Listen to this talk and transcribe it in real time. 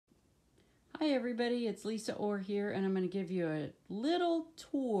Hi everybody, it's Lisa Orr here, and I'm going to give you a little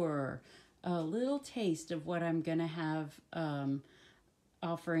tour, a little taste of what I'm going to have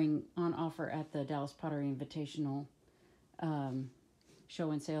offering on offer at the Dallas Pottery Invitational show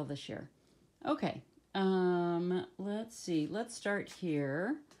and sale this year. Okay, let's see. Let's start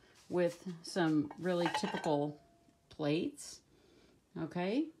here with some really typical plates.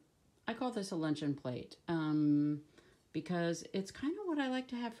 Okay, I call this a luncheon plate. Because it's kind of what I like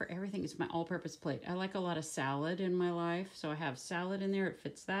to have for everything. It's my all-purpose plate. I like a lot of salad in my life, so I have salad in there. It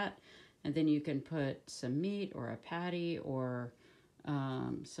fits that. And then you can put some meat or a patty or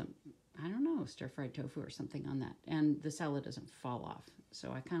some, I don't know, stir-fried tofu or something on that. And the salad doesn't fall off,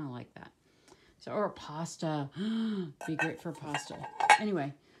 so I kind of like that. So, or pasta. Be great for pasta.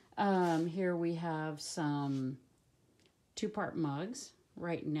 Anyway, here we have some 2-part mugs.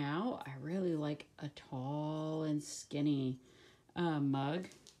 Right now, I really like a tall and skinny mug.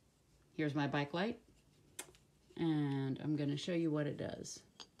 Here's my bike light, and I'm going to show you what it does.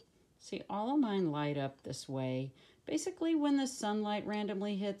 See, all of mine light up this way. Basically, when the sunlight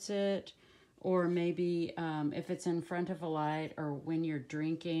randomly hits it, or maybe if it's in front of a light, or when you're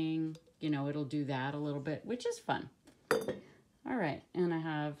drinking, you know, it'll do that a little bit, which is fun. All right, and I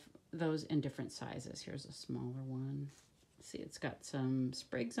have those in different sizes. Here's a smaller one. See, it's got some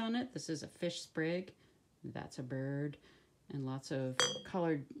sprigs on it. This is a fish sprig. That's a bird. And lots of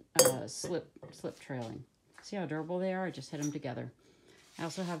colored slip trailing. See how adorable they are? I just hit them together. I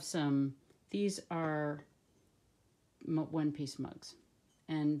also have some, these are one-piece mugs.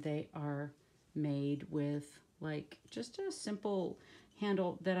 And they are made with like just a simple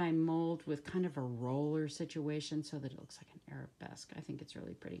handle that I mold with kind of a roller situation so that it looks like an arabesque. I think it's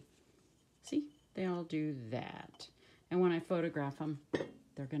really pretty. See, they all do that. And when I photograph them,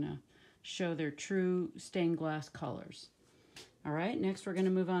 they're going to show their true stained glass colors. All right, next we're going to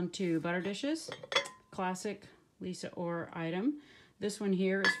move on to butter dishes. Classic Lisa Orr item. This one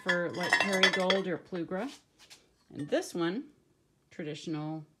here is for like Kerrygold or Plugra. And this one,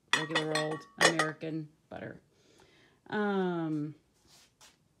 traditional, regular old American butter. You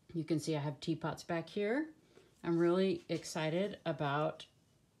can see I have teapots back here. I'm really excited about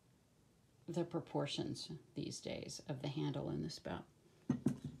the proportions these days of the handle and the spout.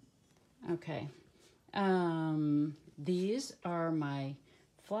 Okay. These are my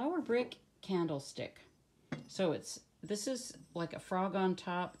flower brick candlestick. So this is like a frog on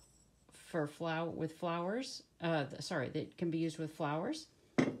top for with flowers. Sorry, that can be used with flowers.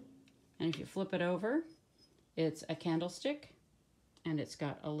 And if you flip it over, it's a candlestick, and it's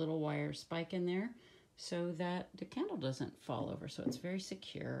got a little wire spike in there so that the candle doesn't fall over. So it's very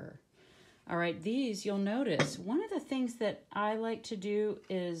secure. All right, these, you'll notice, one of the things that I like to do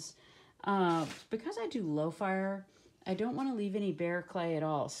is, because I do low fire, I don't want to leave any bare clay at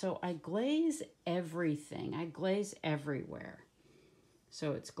all. So I glaze everything. I glaze everywhere.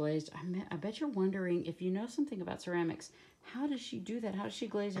 So it's glazed. I bet you're wondering, if you know something about ceramics, how does she do that? How does she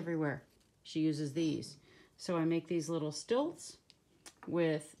glaze everywhere? She uses these. So I make these little stilts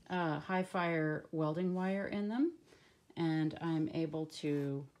with high fire welding wire in them, and I'm able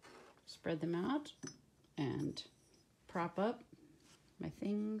to spread them out and prop up my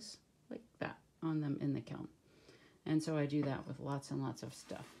things like that on them in the kiln. And so I do that with lots and lots of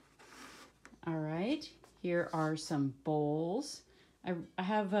stuff. All right, here are some bowls. I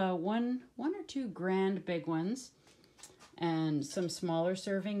have one or two grand big ones and some smaller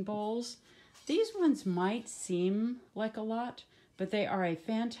serving bowls. These ones might seem like a lot, but they are a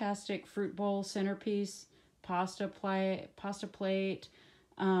fantastic fruit bowl centerpiece, pasta plate,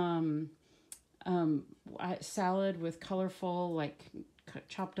 salad with colorful, like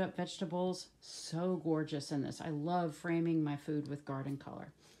chopped up vegetables. So gorgeous in this. I love framing my food with garden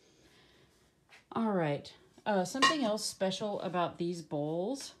color. All right. Something else special about these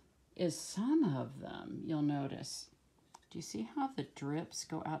bowls is some of them, you'll notice. Do you see how the drips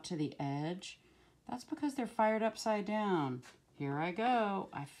go out to the edge? That's because they're fired upside down. Here I go.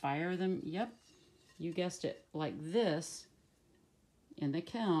 I fire them. Yep. You guessed it. Like this. In the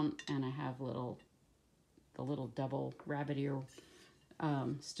kiln, and I have the little double rabbit ear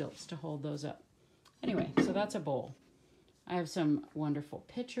stilts to hold those up. Anyway, so that's a bowl. I have some wonderful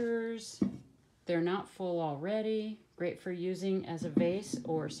pitchers. They're not full already. Great for using as a vase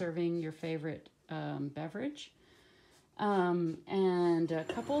or serving your favorite beverage. And a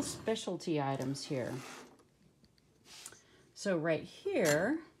couple specialty items here. So right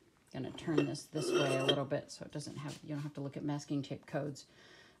here, I'm going to turn this way a little bit so it doesn't have, you don't have to look at masking tape codes.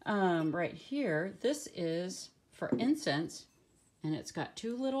 Right here, this is for incense, and it's got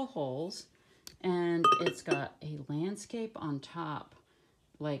 2 little holes, and it's got a landscape on top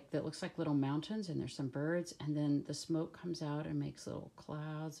like, that looks like little mountains, and there's some birds, and then the smoke comes out and makes little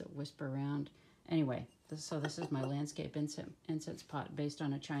clouds that whisper around. Anyway, so this is my landscape incense pot based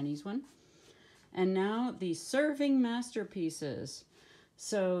on a Chinese one. And now the serving masterpieces.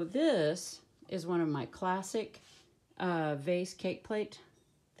 So this is one of my classic vase cake plate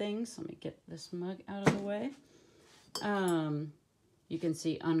things. Let me get this mug out of the way. You can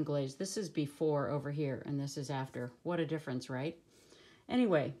see unglazed. This is before over here, and this is after. What a difference, right?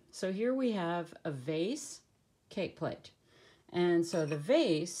 Anyway, so here we have a vase cake plate. And so the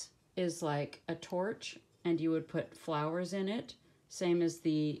vase is like a torch, and you would put flowers in it, same as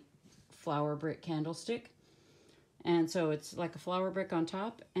the flower brick candlestick. And so it's like a flower brick on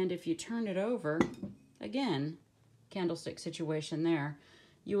top, and if you turn it over, again, candlestick situation there,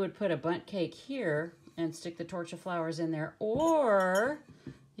 you would put a bundt cake here and stick the torch of flowers in there, or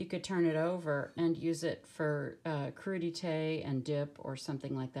you could turn it over and use it for crudité and dip or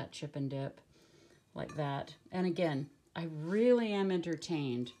something like that, chip and dip, like that. And again, I really am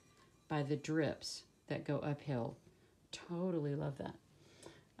entertained by the drips that go uphill. Totally love that.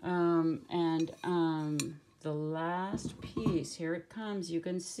 The last piece, here it comes. You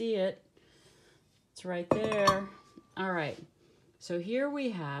can see it. It's right there. All right. So here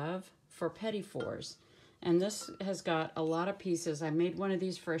we have for petit fours. And this has got a lot of pieces. I made one of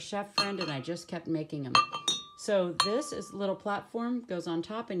these for a chef friend, and I just kept making them. So this is a little platform, goes on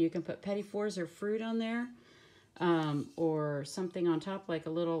top, and you can put petit fours or fruit on there, or something on top, like a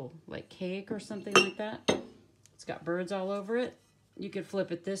little like cake or something like that. It's got birds all over it. You could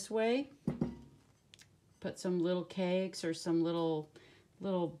flip it this way, put some little cakes or some little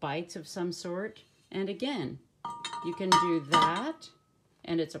bites of some sort. And again, you can do that,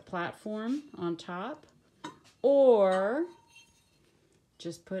 and it's a platform on top, or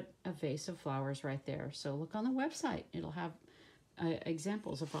just put a vase of flowers right there. So look on the website. It'll have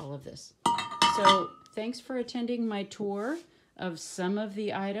examples of all of this. So thanks for attending my tour of some of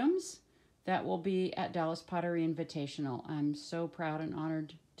the items that will be at Dallas Pottery Invitational. I'm so proud and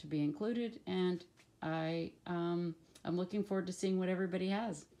honored to be included, and I'm looking forward to seeing what everybody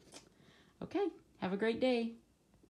has. Okay, have a great day.